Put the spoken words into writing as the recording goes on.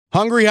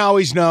Hungry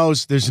Howie's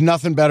knows there's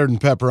nothing better than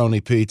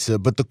pepperoni pizza,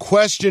 but the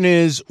question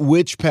is,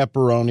 which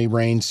pepperoni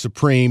reigns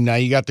supreme? Now,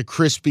 you got the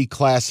crispy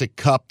classic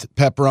cupped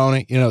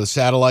pepperoni, the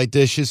satellite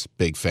dishes,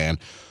 big fan.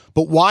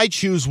 But why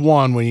choose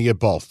one when you get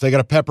both? They got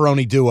a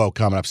pepperoni duo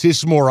coming up. See, this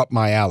is more up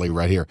my alley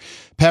right here.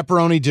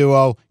 Pepperoni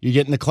duo, you're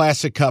getting the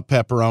classic cup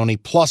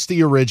pepperoni, plus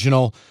the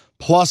original,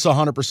 plus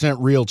 100%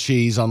 real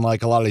cheese,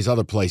 unlike a lot of these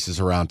other places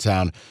around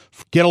town.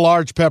 Get a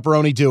large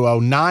pepperoni duo,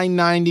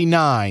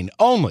 $9.99,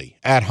 only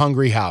at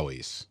Hungry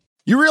Howie's.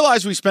 You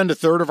realize we spend a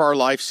third of our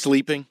life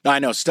sleeping? I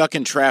know, stuck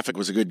in traffic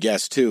was a good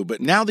guess too, but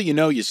now that you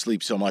know you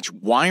sleep so much,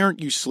 why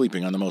aren't you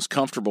sleeping on the most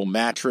comfortable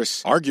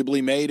mattress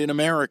arguably made in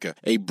America?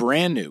 A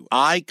brand new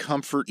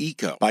iComfort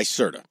Eco by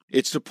Serta.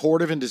 It's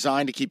supportive and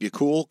designed to keep you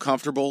cool,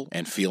 comfortable,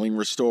 and feeling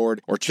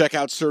restored. Or check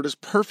out Serta's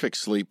Perfect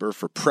Sleeper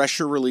for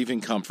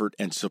pressure-relieving comfort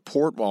and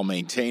support while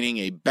maintaining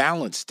a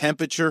balanced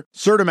temperature.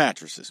 Serta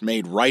mattresses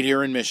made right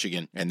here in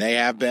Michigan, and they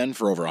have been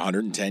for over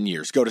 110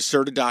 years. Go to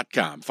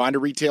Serta.com. Find a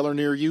retailer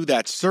near you.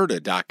 That's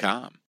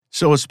Serta.com.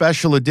 So a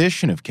special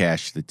edition of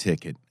Cash the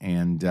Ticket.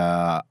 And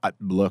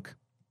look,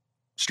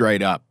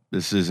 straight up,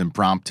 this is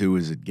impromptu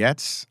as it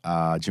gets.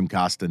 Jim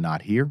Costa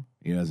not here.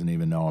 He doesn't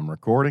even know I'm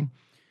recording.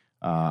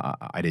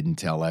 I didn't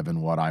tell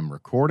Evan what I'm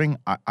recording.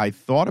 I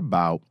thought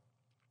about,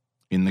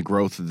 in the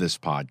growth of this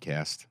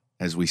podcast,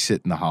 as we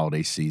sit in the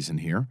holiday season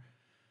here,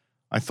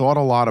 I thought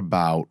a lot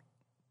about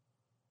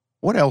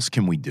what else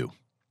can we do?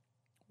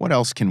 What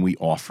else can we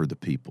offer the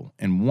people?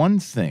 And one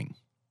thing,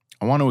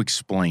 I want to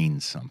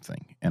explain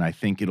something, and I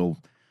think it'll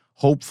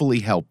hopefully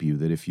help you,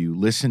 that if you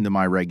listen to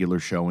my regular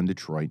show in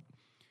Detroit,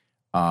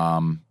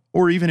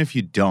 or even if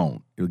you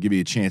don't, it'll give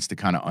you a chance to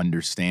kind of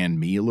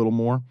understand me a little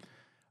more.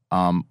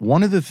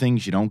 One of the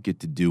things you don't get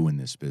to do in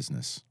this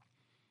business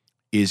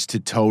is to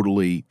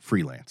totally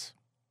freelance.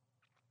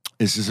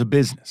 This is a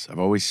business. I've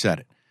always said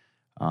it.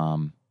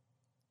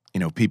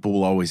 People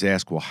will always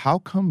ask, well, how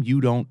come you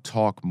don't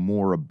talk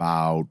more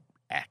about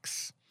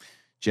X?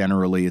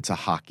 Generally, it's a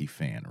hockey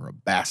fan or a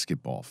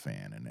basketball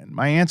fan. And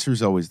my answer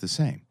is always the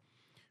same.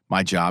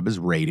 My job is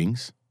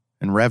ratings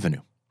and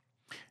revenue.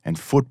 And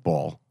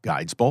football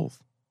guides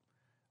both.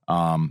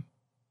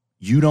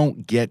 You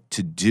don't get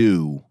to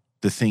do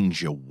the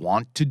things you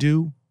want to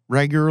do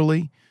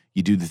regularly.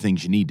 You do the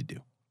things you need to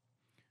do.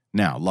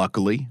 Now,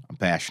 luckily, I'm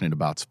passionate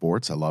about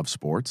sports. I love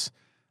sports.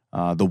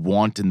 The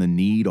want and the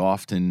need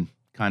often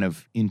kind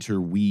of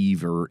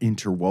interweave or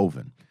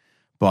interwoven.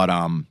 But,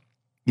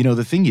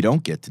 the thing you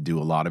don't get to do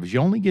a lot of is you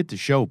only get to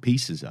show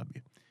pieces of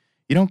you.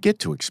 You don't get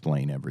to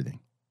explain everything.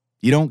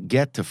 You don't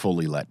get to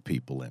fully let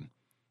people in.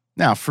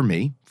 Now, for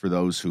me, for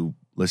those who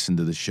listen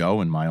to the show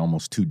in my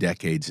almost 2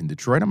 decades in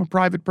Detroit, I'm a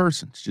private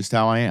person. It's just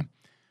how I am.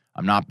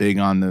 I'm not big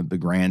on the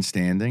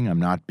grandstanding. I'm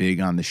not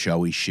big on the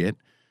showy shit.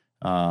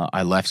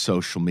 I left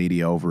social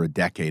media over a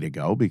decade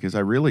ago because I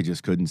really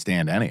just couldn't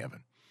stand any of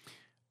it.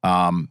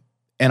 And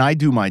I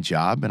do my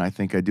job, and I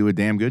think I do a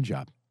damn good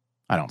job.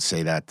 I don't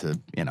say that to,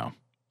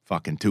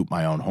 fucking toot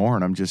my own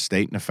horn. I'm just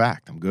stating a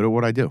fact. I'm good at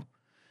what I do.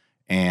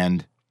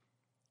 And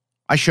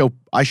I show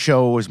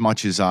as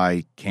much as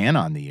I can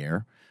on the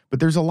air, but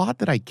there's a lot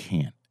that I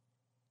can't.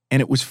 And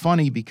it was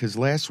funny because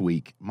last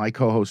week, my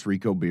co-host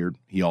Rico Beard,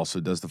 he also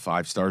does the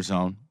 5 Star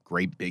Zone,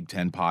 great Big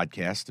Ten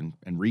podcast.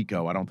 And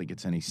Rico, I don't think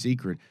it's any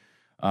secret,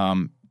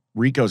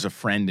 Rico's a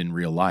friend in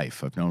real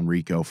life. I've known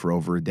Rico for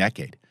over a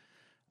decade.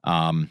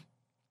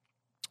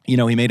 He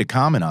made a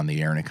comment on the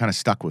air, and it kind of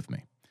stuck with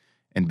me.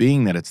 And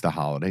being that it's the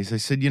holidays, I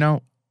said,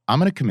 I'm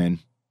going to come in,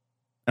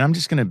 and I'm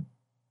just going to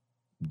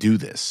do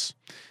this.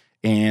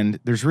 And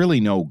there's really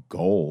no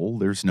goal.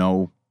 There's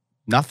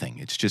nothing.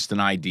 It's just an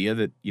idea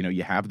that,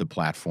 you have the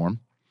platform.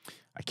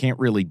 I can't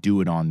really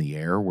do it on the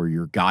air where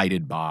you're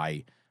guided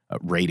by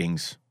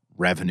ratings,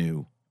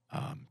 revenue,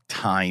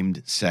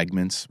 timed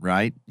segments,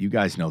 right? You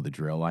guys know the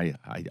drill. I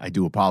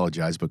do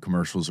apologize, but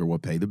commercials are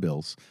what pay the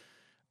bills.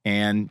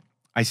 And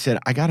I said,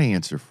 I got to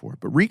answer for it.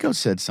 But Rico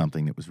said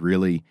something that was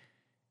really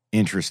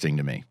interesting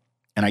to me.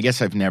 And I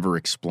guess I've never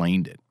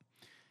explained it.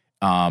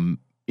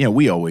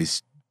 We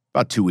always,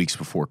 about 2 weeks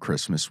before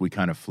Christmas, we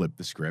kind of flip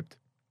the script.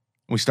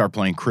 We start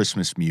playing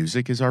Christmas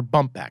music as our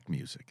bump back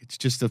music. It's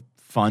just a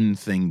fun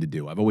thing to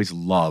do. I've always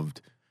loved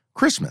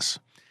Christmas.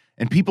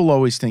 And people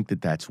always think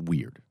that that's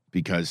weird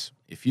because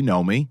if you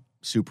know me,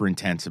 super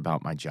intense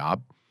about my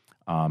job.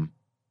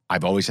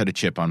 I've always had a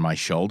chip on my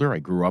shoulder. I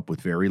grew up with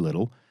very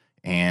little.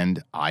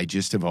 And I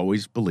just have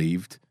always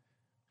believed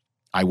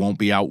I won't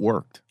be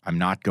outworked. I'm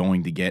not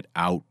going to get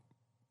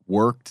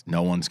outworked.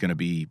 No one's going to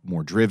be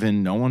more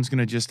driven. No one's going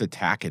to just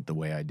attack it the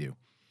way I do.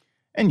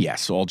 And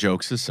yes, all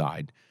jokes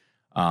aside,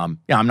 I'm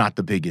not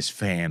the biggest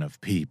fan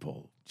of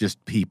people.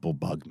 Just people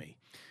bug me.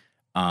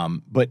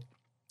 But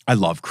I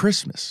love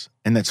Christmas.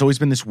 And that's always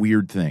been this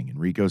weird thing.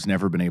 Enrico's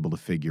never been able to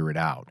figure it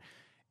out.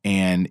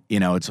 And,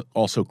 it's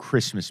also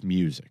Christmas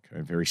music. I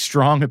have very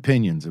strong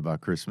opinions about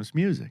Christmas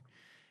music.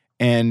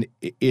 And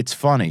it's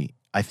funny.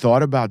 I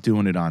thought about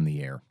doing it on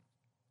the air.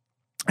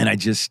 And I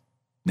just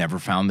never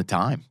found the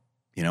time.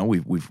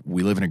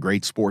 We live in a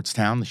great sports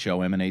town. The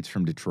show emanates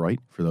from Detroit,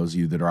 for those of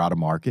you that are out of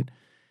market.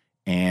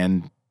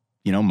 And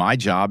My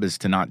job is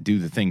to not do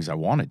the things I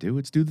want to do.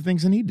 It's do the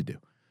things I need to do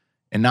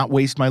and not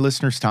waste my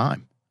listeners'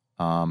 time.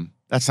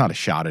 That's not a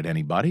shot at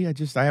anybody.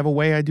 I have a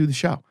way I do the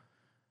show.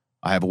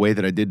 I have a way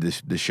that I did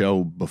the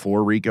show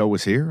before Rico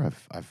was here.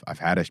 I've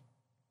had a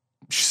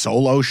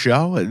solo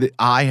show.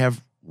 I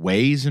have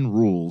ways and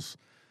rules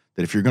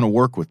that if you're going to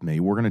work with me,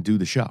 we're going to do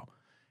the show.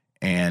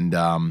 And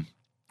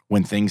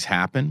when things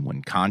happen,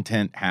 when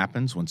content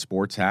happens, when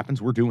sports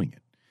happens, we're doing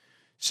it.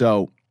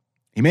 So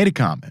he made a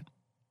comment,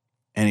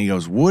 and he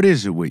goes, "What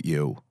is it with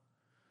you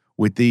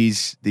with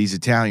these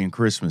Italian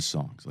Christmas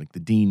songs, like the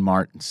Dean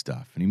Martin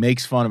stuff?" And he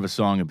makes fun of a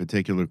song in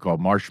particular called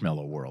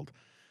Marshmallow World,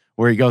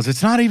 where he goes,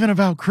 "It's not even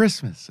about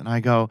Christmas." And I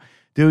go,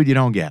 "Dude, you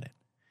don't get it."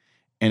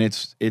 And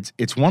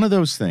it's one of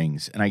those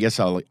things, and I guess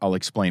I'll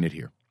explain it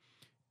here,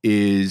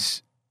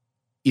 is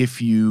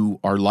if you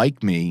are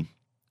like me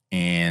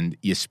and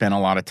you spent a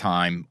lot of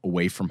time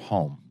away from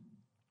home,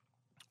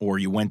 or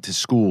you went to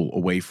school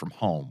away from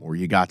home, or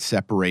you got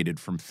separated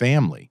from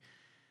family,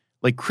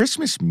 like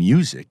Christmas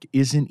music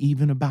isn't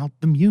even about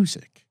the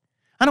music.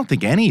 I don't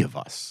think any of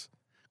us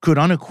could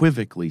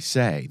unequivocally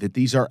say that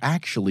these are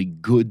actually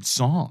good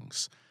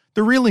songs.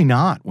 They're really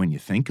not when you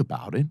think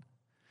about it.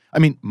 I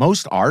mean,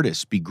 most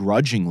artists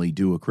begrudgingly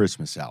do a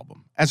Christmas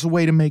album as a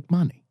way to make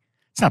money.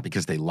 It's not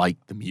because they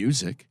like the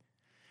music.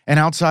 And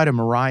outside of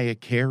Mariah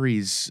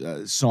Carey's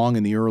song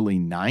in the early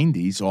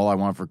 90s, All I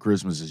Want for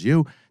Christmas Is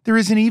You, there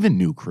isn't even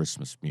new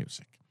Christmas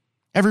music.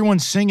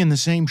 Everyone's singing the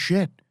same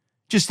shit,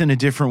 just in a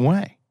different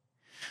way.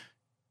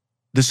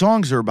 The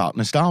songs are about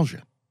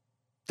nostalgia.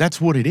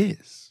 That's what it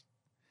is.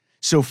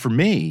 So for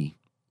me,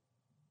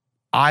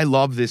 I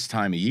love this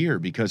time of year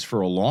because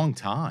for a long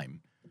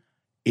time,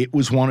 it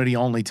was one of the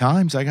only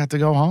times I got to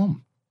go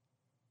home.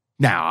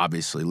 Now,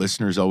 obviously,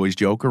 listeners always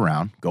joke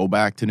around. Go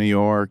back to New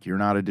York. You're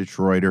not a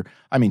Detroiter.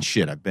 I mean,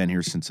 shit, I've been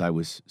here since I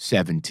was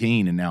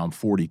 17, and now I'm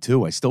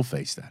 42. I still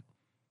face that.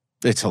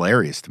 It's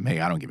hilarious to me.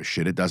 I don't give a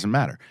shit. It doesn't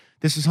matter.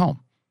 This is home.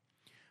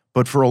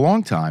 But for a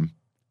long time,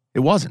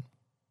 it wasn't.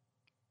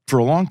 For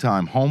a long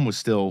time, home was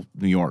still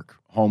New York.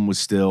 Home was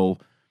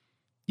still,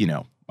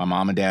 my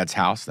mom and dad's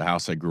house, the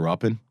house I grew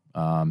up in.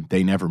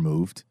 They never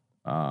moved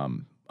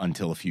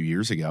until a few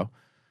years ago.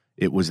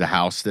 It was the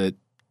house that,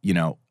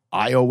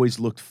 I always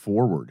looked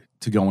forward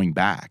to going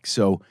back.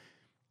 So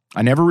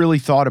I never really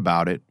thought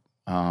about it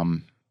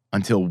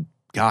until,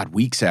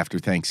 weeks after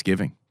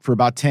Thanksgiving. For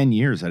about 10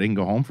 years, I didn't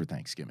go home for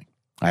Thanksgiving.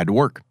 I had to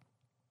work.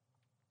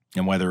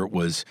 And whether it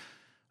was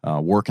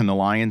working the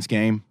Lions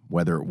game,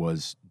 whether it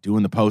was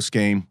doing the post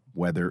game,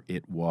 whether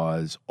it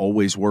was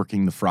always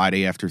working the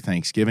Friday after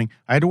Thanksgiving,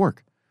 I had to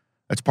work.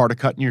 That's part of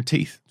cutting your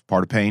teeth. It's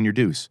part of paying your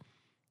dues.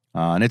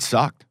 And it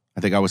sucked. I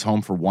think I was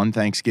home for one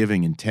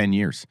Thanksgiving in 10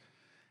 years.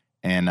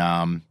 And,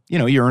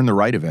 you earn the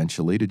right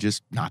eventually to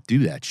just not do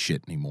that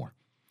shit anymore.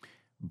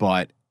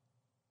 But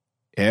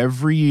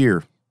every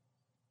year,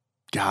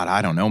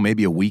 I don't know,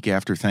 maybe a week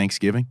after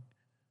Thanksgiving,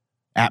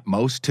 at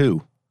most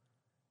 2,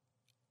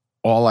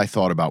 all I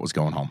thought about was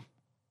going home.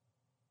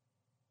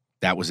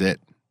 That was it.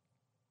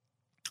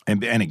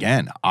 And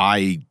again,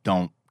 I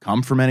don't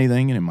come from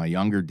anything. And in my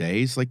younger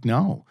days,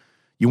 no,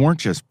 you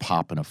weren't just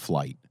popping a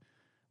flight.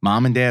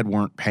 Mom and dad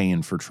weren't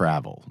paying for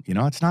travel.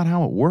 It's not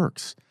how it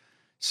works.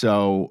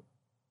 So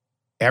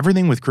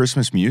everything with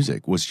Christmas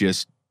music was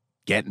just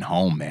getting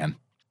home, man.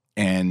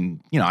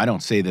 And, I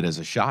don't say that as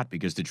a shot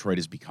because Detroit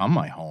has become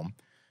my home,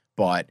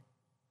 but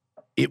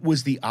it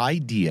was the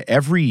idea.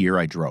 Every year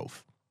I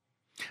drove.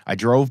 I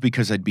drove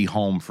because I'd be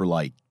home for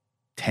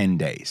 10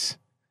 days,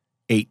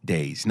 8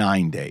 days,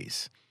 9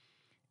 days.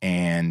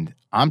 And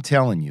I'm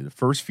telling you, the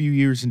first few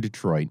years in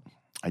Detroit,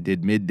 I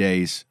did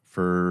middays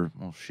for,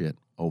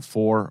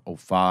 04,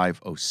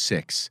 05,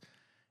 06.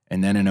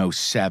 And then in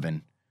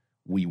 07,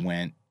 we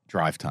went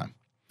drive time.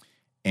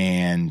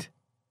 And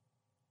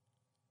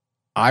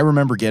I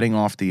remember getting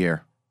off the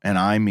air, and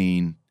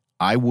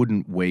I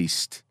wouldn't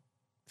waste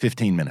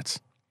 15 minutes.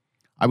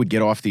 I would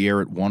get off the air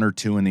at 1 or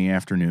 2 in the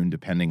afternoon,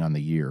 depending on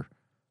the year,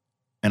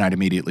 and I'd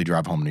immediately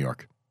drive home to New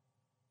York.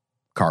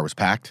 Car was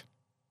packed.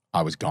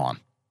 I was gone.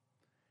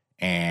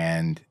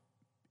 And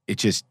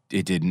it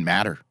didn't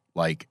matter.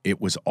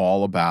 It was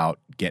all about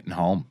getting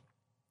home.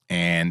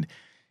 And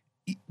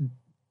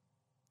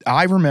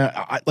I remember,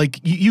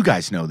 you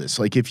guys know this.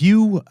 If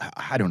you,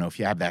 I don't know, if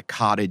you have that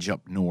cottage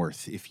up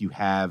north, if you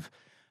have,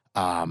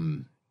 I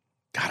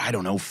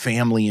don't know,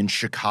 family in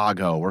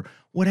Chicago or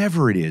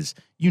whatever it is,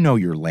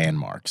 your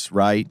landmarks,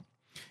 right?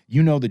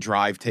 The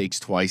drive takes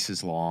twice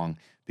as long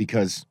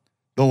because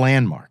the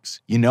landmarks,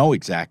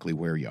 exactly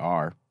where you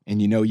are,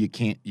 and you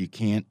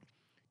can't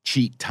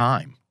cheat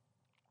time.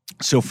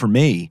 So for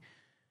me,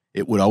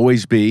 it would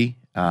always be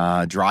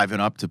driving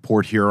up to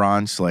Port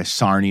Huron /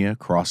 Sarnia,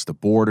 across the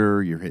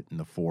border. You're hitting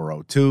the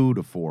 402,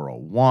 the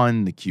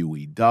 401, the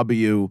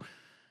QEW.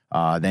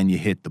 Then you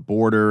hit the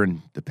border,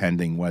 and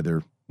depending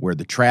where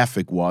the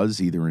traffic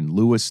was, either in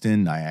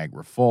Lewiston,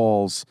 Niagara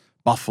Falls,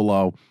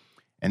 Buffalo,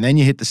 and then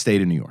you hit the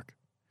state of New York.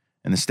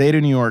 And the state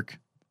of New York,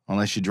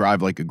 unless you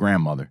drive like a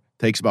grandmother,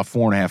 takes about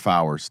 4.5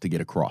 hours to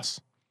get across.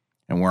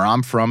 And where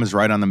I'm from is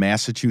right on the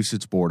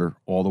Massachusetts border,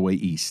 all the way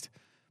east,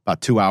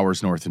 about 2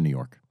 hours north of New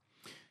York.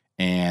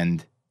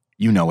 And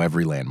you know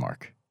every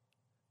landmark.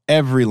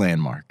 Every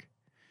landmark.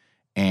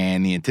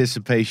 And the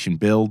anticipation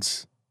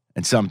builds.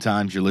 And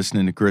sometimes you're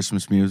listening to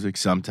Christmas music.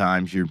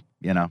 Sometimes you're,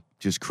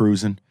 just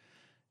cruising.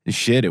 And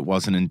shit, it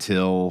wasn't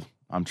until,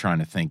 I'm trying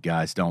to think,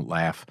 guys, don't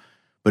laugh.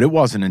 But it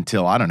wasn't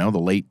until, I don't know, the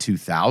late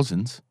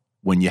 2000s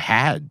when you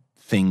had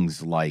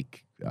things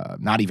like,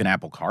 not even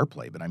Apple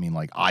CarPlay, but I mean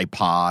like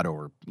iPod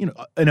or,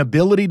 an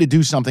ability to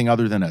do something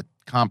other than a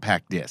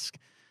compact disc.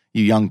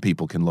 You young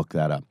people can look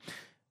that up.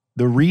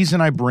 The reason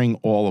I bring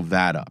all of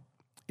that up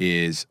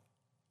is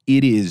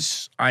it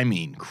is,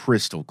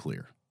 crystal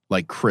clear,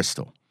 like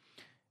crystal.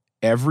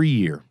 Every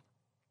year,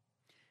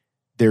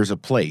 there's a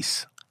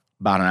place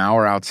about an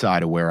hour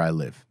outside of where I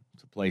live.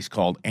 It's a place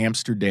called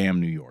Amsterdam,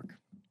 New York.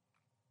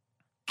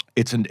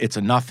 It's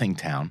a nothing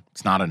town.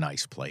 It's not a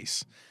nice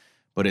place.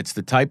 But it's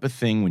the type of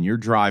thing when you're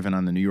driving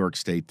on the New York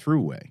State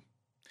Thruway,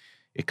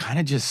 it kind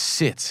of just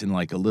sits in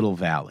like a little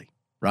valley,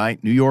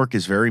 right? New York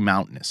is very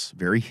mountainous,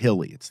 very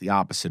hilly. It's the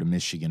opposite of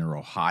Michigan or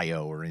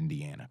Ohio or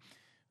Indiana.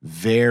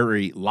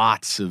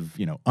 Lots of,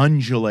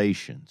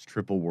 undulations,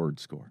 triple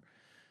word score.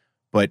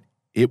 But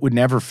it would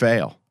never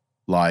fail.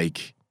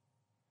 Like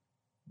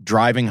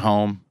driving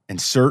home,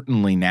 and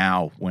certainly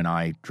now when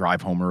I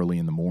drive home early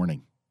in the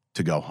morning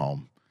to go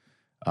home,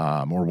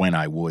 or when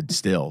I would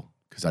still,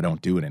 because I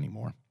don't do it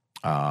anymore.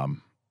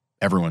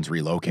 Everyone's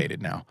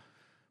relocated now.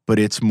 But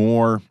it's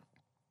more,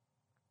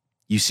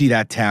 you see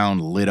that town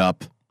lit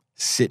up,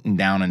 sitting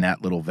down in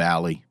that little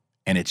valley,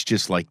 and it's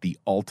just like the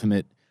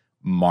ultimate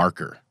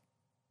marker.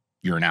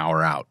 You're an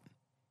hour out.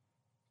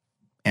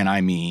 And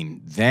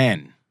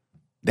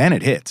then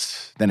it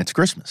hits. Then it's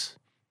Christmas.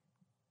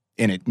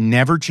 And it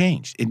never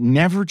changed. It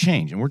never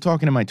changed. And we're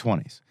talking in my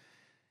 20s.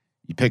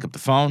 You pick up the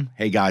phone.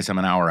 Hey, guys, I'm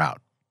an hour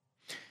out.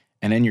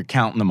 And then you're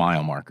counting the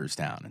mile markers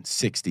down. And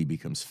 60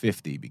 becomes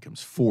 50,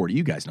 becomes 40.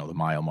 You guys know the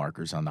mile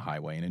markers on the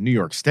highway. And in New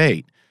York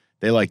State,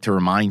 they like to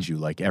remind you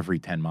like every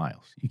 10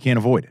 miles. You can't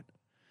avoid it.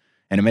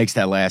 And it makes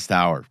that last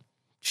hour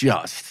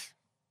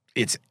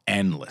it's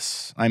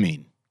endless.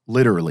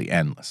 Literally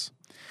endless.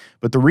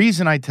 But the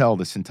reason I tell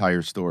this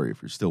entire story,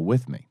 if you're still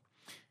with me,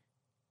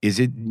 is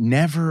it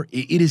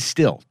is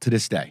still, to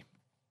this day,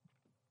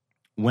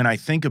 when I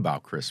think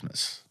about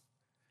Christmas,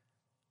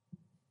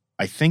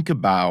 I think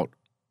about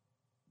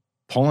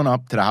pulling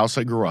up to the house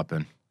I grew up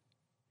in,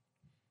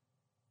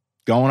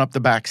 going up the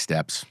back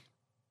steps,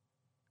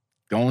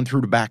 going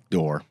through the back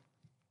door,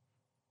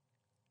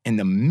 and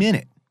the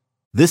minute.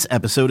 This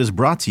episode is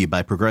brought to you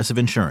by Progressive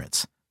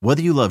Insurance.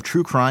 Whether you love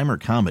true crime or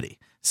comedy,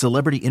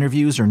 celebrity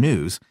interviews or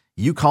news,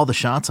 you call the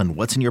shots on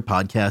what's in your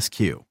podcast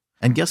queue.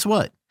 And guess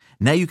what?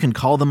 Now you can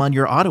call them on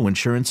your auto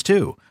insurance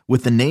too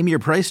with the Name Your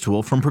Price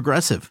tool from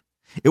Progressive.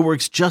 It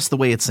works just the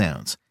way it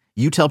sounds.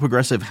 You tell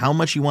Progressive how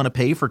much you want to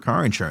pay for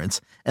car insurance,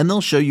 and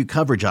they'll show you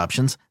coverage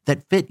options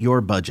that fit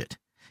your budget.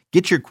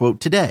 Get your quote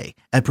today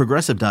at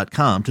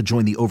Progressive.com to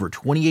join the over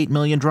 28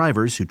 million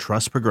drivers who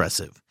trust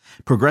Progressive.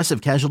 Progressive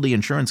Casualty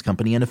Insurance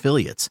Company and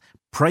Affiliates.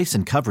 Price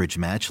and coverage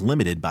match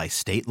limited by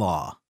state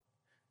law.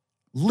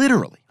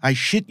 Literally, I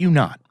shit you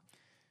not.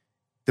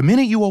 The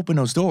minute you open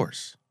those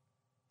doors,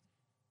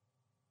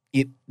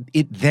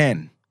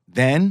 then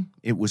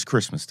it was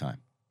Christmas time.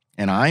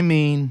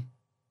 And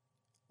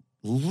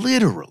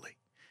literally,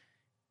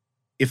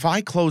 if I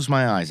close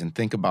my eyes and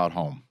think about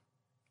home,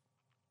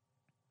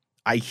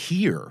 I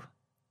hear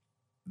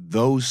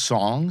those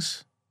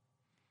songs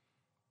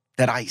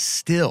that I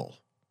still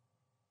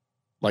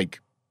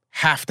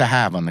have to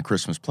have on the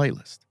Christmas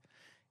playlist.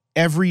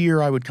 Every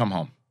year I would come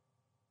home.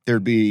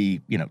 There'd be,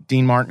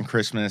 Dean Martin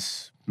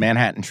Christmas,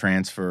 Manhattan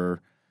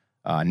Transfer,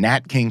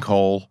 Nat King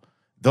Cole.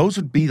 Those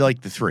would be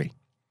like the three.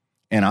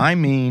 And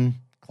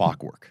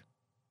clockwork.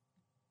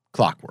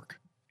 Clockwork.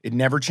 It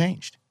never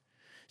changed.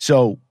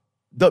 So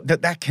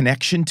that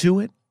connection to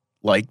it,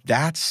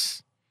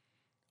 that's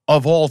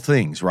of all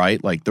things,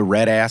 right? Like the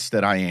red ass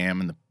that I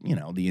am and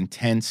the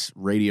intense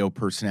radio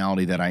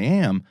personality that I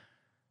am,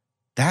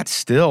 that's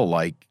still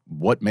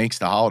what makes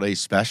the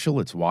holidays special.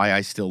 It's why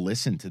I still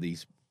listen to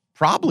these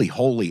probably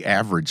wholly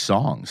average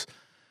songs.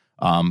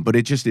 But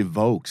it just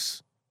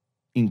evokes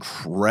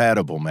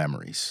incredible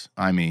memories.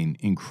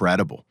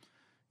 Incredible.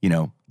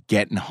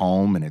 Getting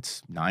home and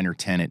it's 9 or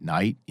 10 at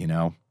night,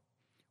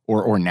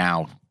 or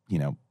now,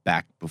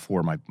 back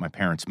before my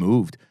parents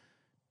moved,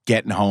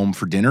 getting home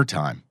for dinner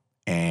time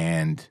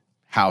and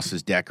house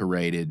is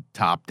decorated,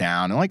 top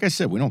down. And like I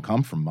said, we don't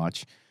come from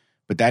much,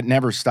 but that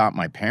never stopped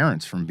my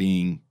parents from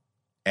being,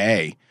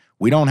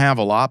 we don't have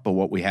a lot, but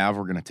what we have,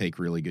 we're going to take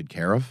really good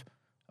care of.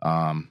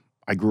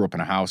 I grew up in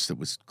a house that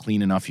was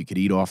clean enough you could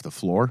eat off the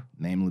floor,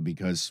 namely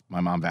because my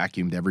mom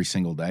vacuumed every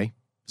single day.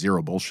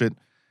 Zero bullshit.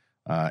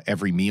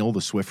 Every meal, the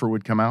Swiffer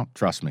would come out.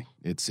 Trust me,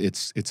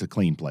 it's a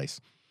clean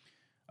place.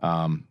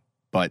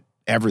 But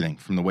everything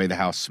from the way the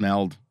house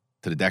smelled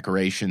to the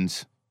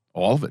decorations,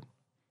 all of it.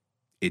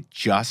 It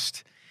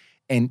just,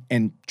 and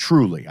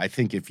truly, I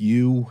think if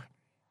you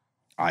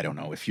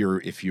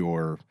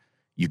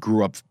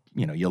grew up,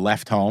 you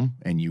left home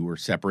and you were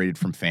separated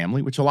from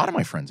family, which a lot of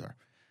my friends are.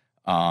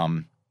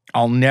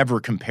 I'll never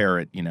compare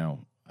it,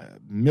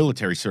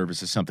 military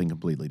service is something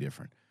completely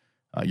different.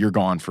 You're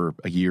gone for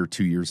a year,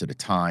 2 years at a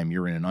time.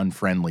 You're in an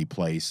unfriendly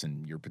place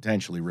and you're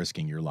potentially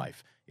risking your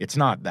life. It's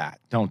not that.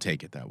 Don't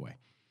take it that way.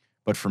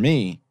 But for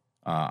me,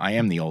 I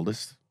am the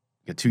oldest.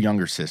 Got 2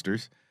 younger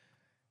sisters.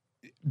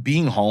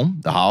 Being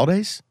home, the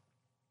holidays,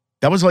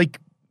 that was like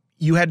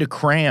you had to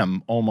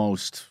cram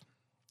almost,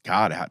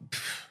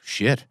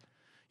 shit.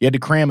 You had to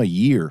cram a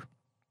year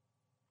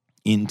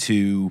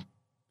into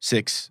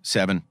 6,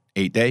 7,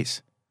 8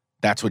 days.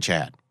 That's what you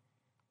had.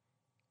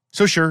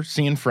 So sure,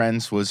 seeing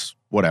friends was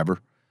whatever,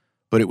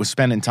 but it was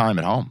spending time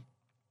at home.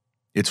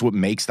 It's what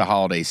makes the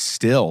holidays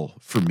still,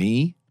 for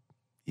me.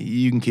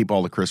 You can keep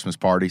all the Christmas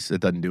parties.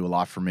 It doesn't do a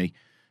lot for me.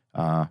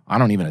 I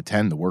don't even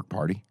attend the work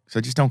party because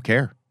I just don't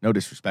care. No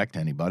disrespect to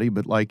anybody,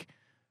 but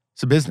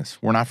it's a business.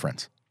 We're not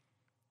friends.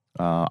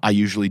 I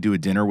usually do a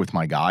dinner with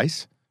my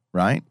guys,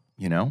 right?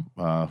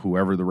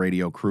 Whoever the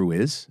radio crew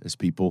is, as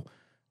people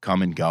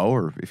come and go,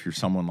 or if you're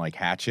someone like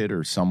Hatchet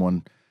or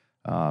someone,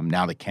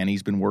 now that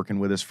Kenny's been working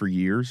with us for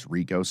years,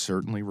 Rico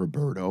certainly,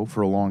 Roberto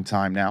for a long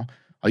time now,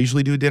 I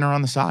usually do a dinner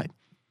on the side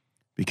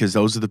because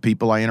those are the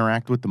people I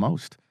interact with the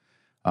most.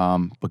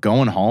 But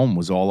going home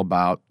was all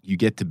about you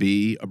get to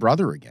be a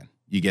brother again.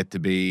 You get to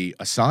be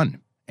a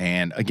son.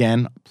 And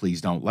again,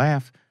 please don't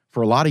laugh.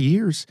 For a lot of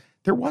years,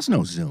 there was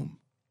no Zoom.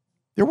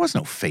 There was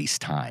no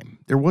FaceTime.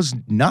 There was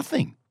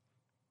nothing.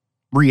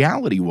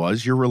 Reality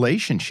was your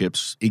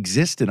relationships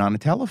existed on a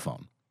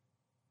telephone,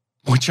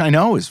 which I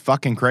know is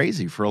fucking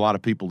crazy for a lot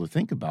of people to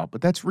think about, but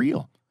that's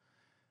real.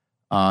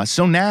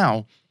 So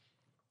now,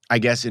 I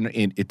guess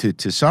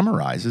to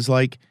summarize, is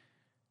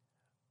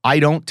I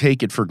don't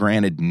take it for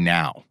granted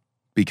now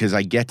because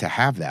I get to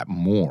have that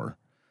more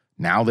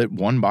now that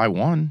one by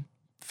one,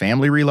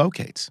 family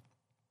relocates.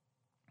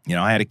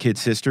 I had a kid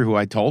sister who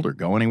I told her,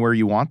 go anywhere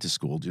you want to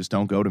school, just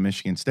don't go to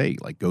Michigan State.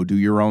 Go do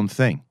your own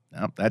thing.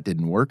 Nope, that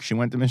didn't work. She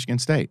went to Michigan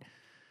State.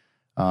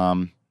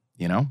 My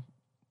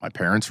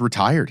parents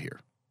retired here.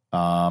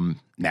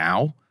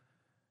 Now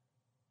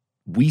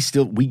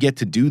we get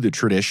to do the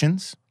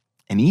traditions.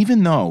 And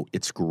even though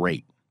it's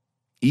great,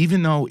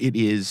 even though it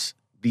is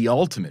the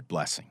ultimate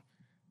blessing,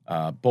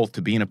 both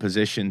to be in a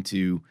position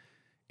to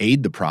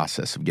aid the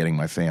process of getting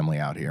my family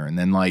out here and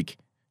then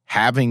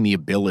having the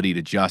ability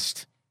to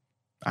just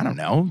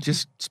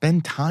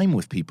spend time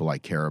with people I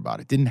care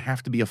about. It didn't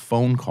have to be a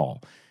phone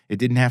call. It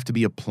didn't have to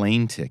be a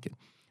plane ticket.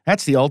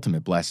 That's the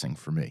ultimate blessing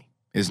for me,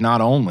 is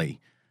not only,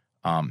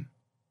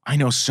 I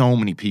know so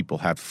many people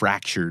have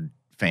fractured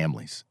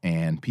families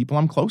and people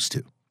I'm close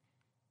to,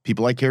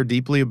 people I care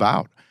deeply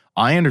about.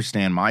 I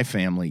understand my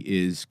family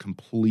is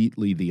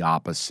completely the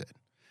opposite,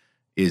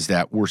 is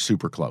that we're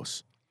super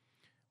close.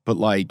 But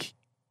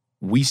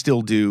we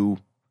still do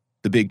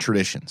the big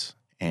traditions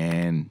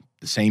and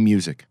the same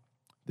music,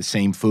 the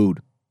same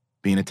food.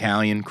 Being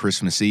Italian,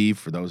 Christmas Eve,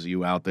 for those of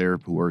you out there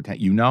who are,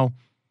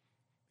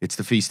 it's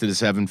the Feast of the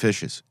Seven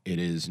Fishes. It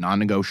is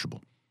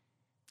non-negotiable.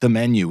 The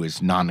menu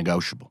is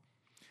non-negotiable.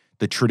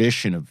 The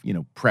tradition of,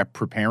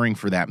 preparing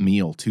for that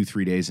meal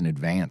 2-3 days in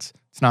advance,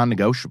 it's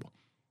non-negotiable.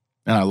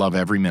 And I love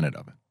every minute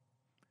of it.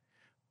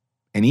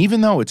 And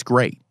even though it's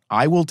great,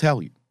 I will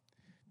tell you,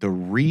 the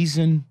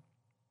reason,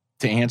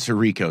 to answer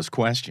Rico's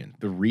question,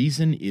 the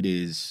reason it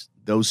is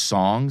those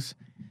songs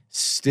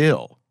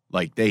still,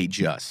 they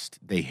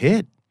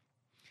hit,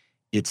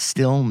 it's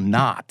still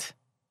not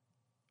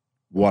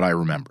what I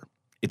remember.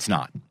 It's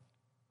not.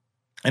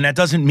 And that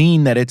doesn't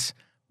mean that it's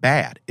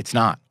bad. It's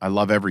not. I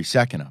love every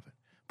second of it,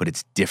 but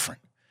it's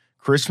different.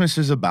 Christmas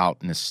is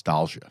about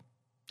nostalgia.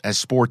 As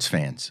sports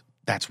fans,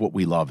 that's what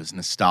we love, is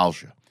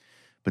nostalgia.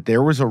 But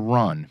there was a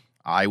run,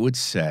 I would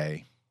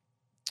say,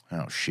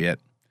 well,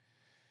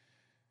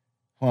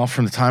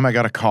 from the time I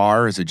got a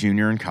car as a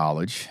junior in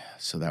college,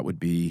 so that would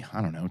be,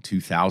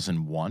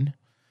 2001,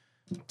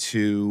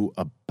 to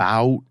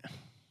about,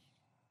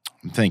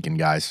 I'm thinking,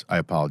 guys, I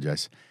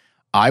apologize.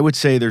 I would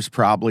say there's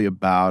probably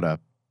about a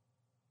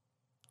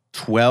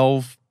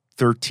 12,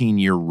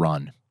 13-year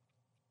run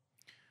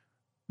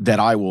that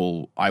I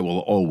will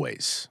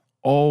always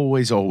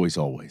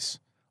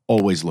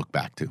look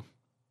back to,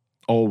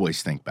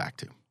 always think back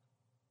to.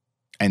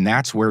 And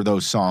that's where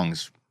those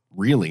songs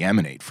really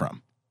emanate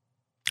from.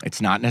 It's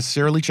not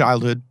necessarily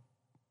childhood,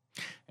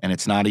 and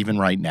it's not even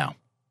right now.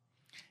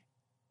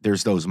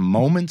 There's those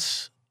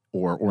moments,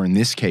 or in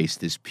this case,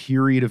 this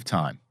period of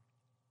time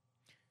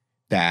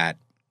that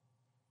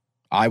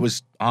I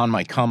was on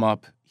my come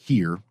up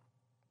here.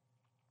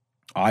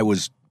 I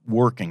was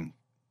working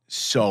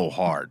so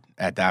hard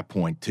at that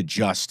point to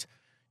just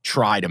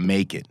try to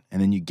make it.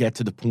 And then you get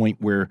to the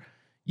point where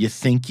you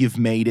think you've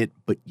made it,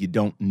 but you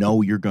don't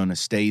know you're going to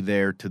stay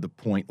there, to the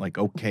point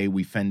okay,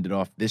 we fended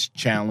off this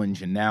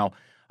challenge and now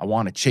I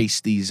want to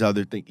chase these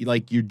other things.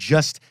 You're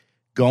just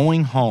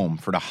going home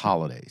for the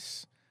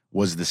holidays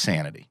was the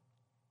sanity.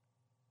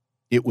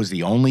 It was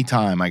the only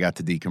time I got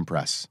to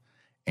decompress.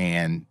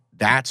 And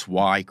that's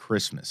why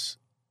Christmas,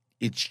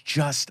 it's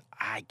just,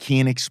 I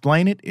can't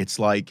explain it. It's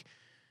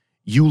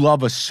you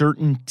love a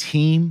certain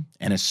team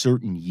and a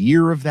certain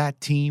year of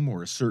that team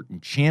or a certain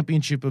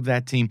championship of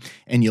that team,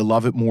 and you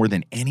love it more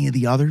than any of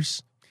the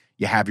others,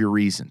 you have your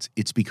reasons.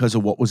 It's because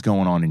of what was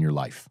going on in your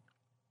life.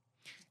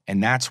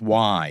 And that's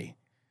why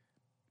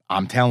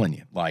I'm telling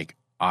you, like,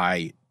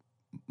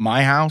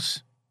 my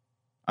house,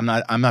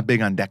 I'm not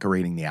big on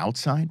decorating the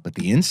outside, but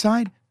the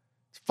inside,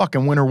 it's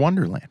fucking winter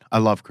wonderland. I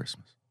love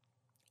Christmas.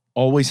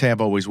 Always have,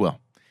 always will.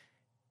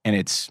 And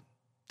it's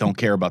don't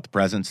care about the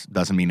presents,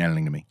 doesn't mean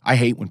anything to me. I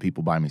hate when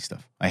people buy me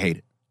stuff. I hate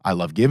it. I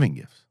love giving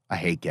gifts. I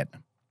hate getting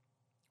them.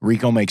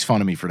 Rico makes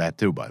fun of me for that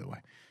too, by the way.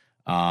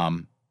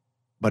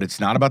 But it's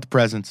not about the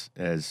presents.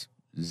 It has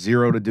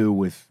zero to do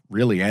with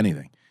really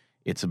anything.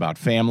 It's about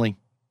family.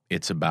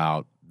 It's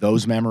about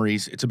those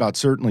memories. It's about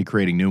certainly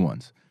creating new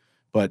ones.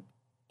 But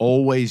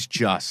always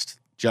just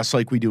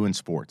like we do in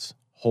sports,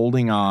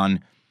 holding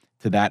on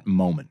to that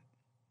moment.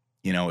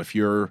 You know, if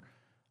you're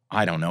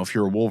a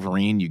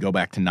Wolverine, you go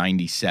back to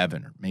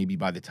 97, or maybe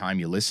by the time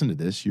you listen to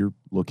this, you're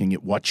looking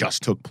at what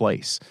just took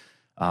place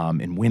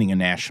and winning a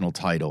national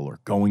title or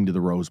going to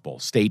the Rose Bowl.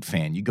 State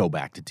fan, you go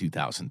back to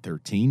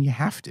 2013, you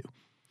have to.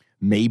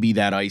 Maybe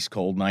that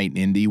ice-cold night in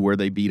Indy where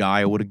they beat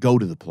Iowa to go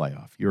to the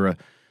playoff. You're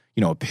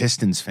a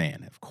Pistons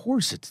fan. Of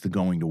course it's the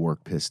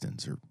going-to-work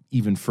Pistons, or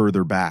even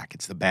further back,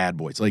 it's the Bad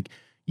Boys. Like,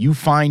 you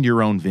find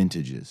your own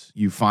vintages.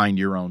 You find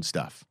your own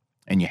stuff,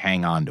 and you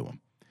hang on to them.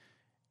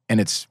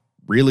 And it's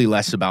really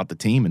less about the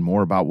team and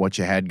more about what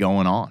you had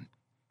going on.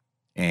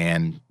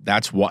 And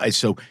that's why,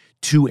 so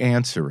to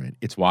answer it,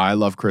 it's why I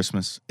love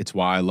Christmas. It's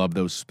why I love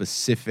those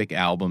specific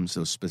albums,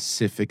 those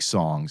specific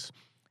songs.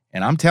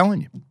 And I'm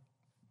telling you,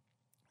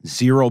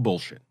 zero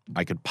bullshit.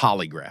 I could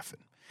polygraph it.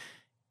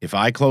 If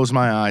I close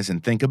my eyes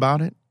and think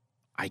about it,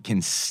 I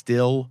can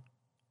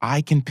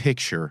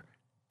picture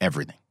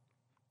everything.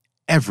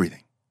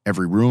 Everything.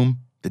 Every room,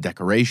 the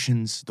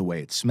decorations, the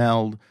way it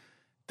smelled,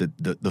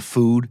 the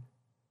food,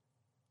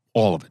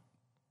 all of it.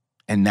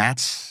 And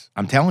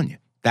I'm telling you,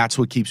 that's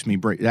what keeps me,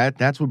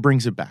 that's what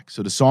brings it back.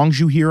 So the songs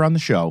you hear on the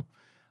show,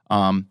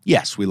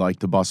 yes, we like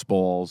to bust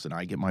balls, and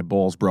I get my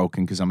balls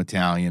broken because I'm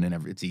Italian,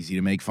 and it's easy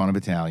to make fun of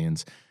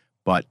Italians.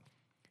 But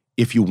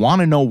if you want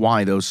to know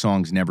why those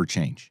songs never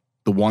change,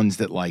 the ones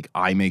that, like,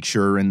 I make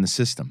sure are in the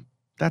system,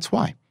 that's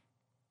why.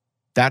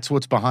 That's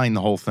what's behind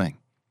the whole thing.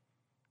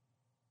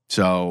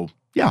 So,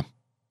 yeah,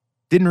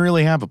 didn't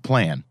really have a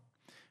plan,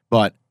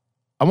 but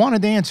I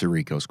wanted to answer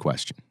Rico's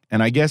question.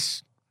 And I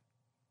guess,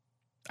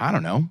 I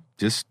don't know,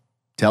 just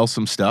tell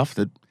some stuff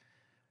that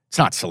it's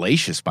not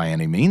salacious by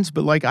any means,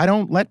 but, like, I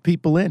don't let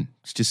people in.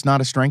 It's just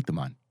not a strength of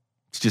mine.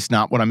 It's just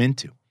not what I'm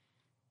into.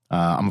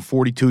 I'm a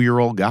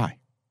 42-year-old guy.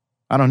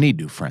 I don't need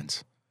new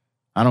friends.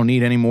 I don't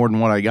need any more than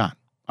what I got.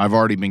 I've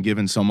already been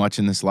given so much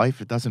in this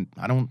life.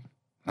 I don't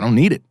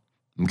need it.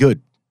 I'm good.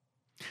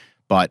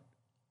 But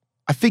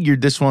I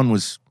figured this one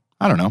was,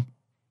 I don't know,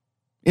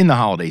 in the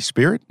holiday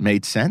spirit,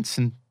 made sense.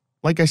 And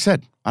like I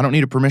said, I don't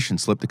need a permission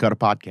slip to cut a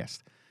podcast.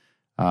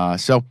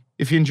 So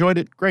if you enjoyed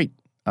it, great.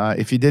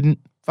 If you didn't,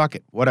 fuck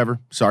it, whatever.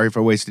 Sorry if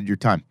I wasted your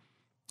time.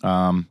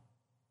 I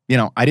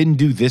didn't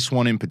do this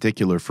one in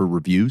particular for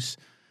reviews.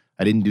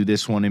 I didn't do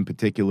this one in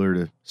particular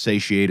to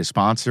satiate a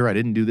sponsor. I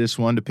didn't do this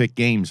one to pick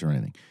games or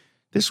anything.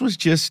 This was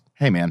just,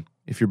 hey, man,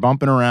 if you're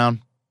bumping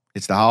around,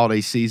 it's the holiday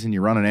season,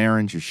 you're running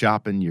errands, you're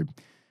shopping,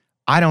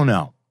 I don't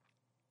know.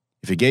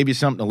 If it gave you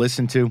something to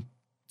listen to,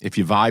 if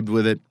you vibed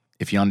with it,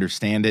 if you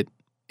understand it,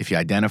 if you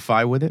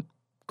identify with it,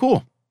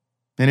 cool.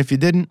 And if you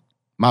didn't,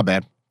 my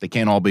bad. They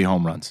can't all be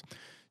home runs.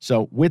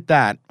 So with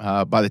that,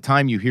 by the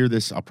time you hear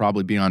this, I'll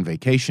probably be on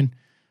vacation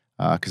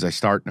because I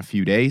start in a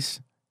few days.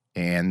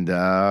 And,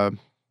 I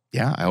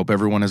hope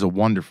everyone has a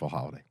wonderful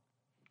holiday.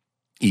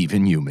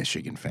 Even you,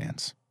 Michigan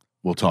fans.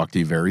 We'll talk to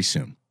you very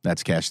soon.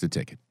 That's Cash the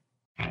Ticket.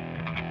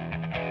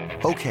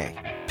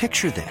 Okay,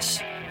 picture this.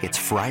 It's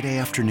Friday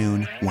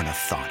afternoon when a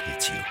thought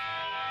hits you.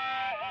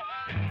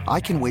 I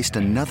can waste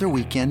another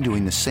weekend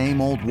doing the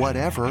same old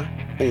whatever,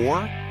 or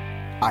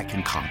I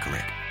can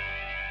conquer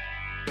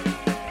it.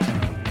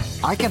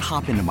 I can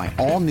hop into my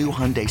all-new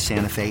Hyundai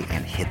Santa Fe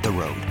and hit the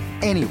road.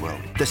 Any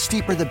road. The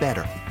steeper, the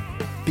better.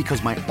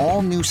 Because my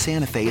all-new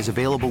Santa Fe is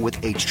available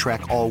with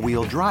H-Track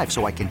all-wheel drive,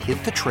 so I can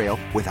hit the trail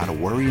without a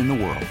worry in the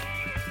world.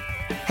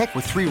 Heck,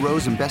 with 3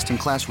 rows and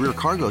best-in-class rear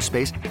cargo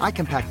space, I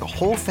can pack the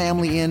whole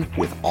family in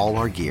with all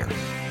our gear.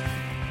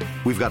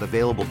 We've got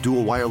available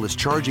dual wireless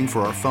charging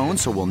for our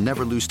phones, so we'll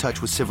never lose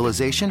touch with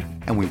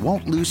civilization, and we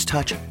won't lose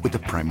touch with the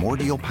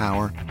primordial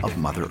power of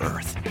Mother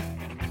Earth.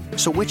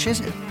 So which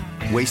is it?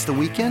 Waste the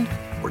weekend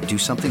or do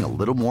something a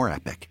little more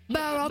epic?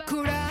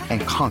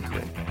 And conquer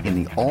it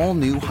in the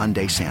all-new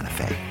Hyundai Santa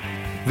Fe.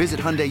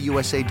 Visit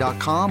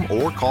HyundaiUSA.com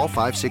or call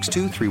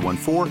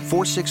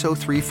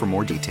 562-314-4603 for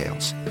more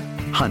details.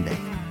 Hyundai,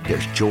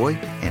 there's joy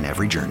in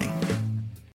every journey.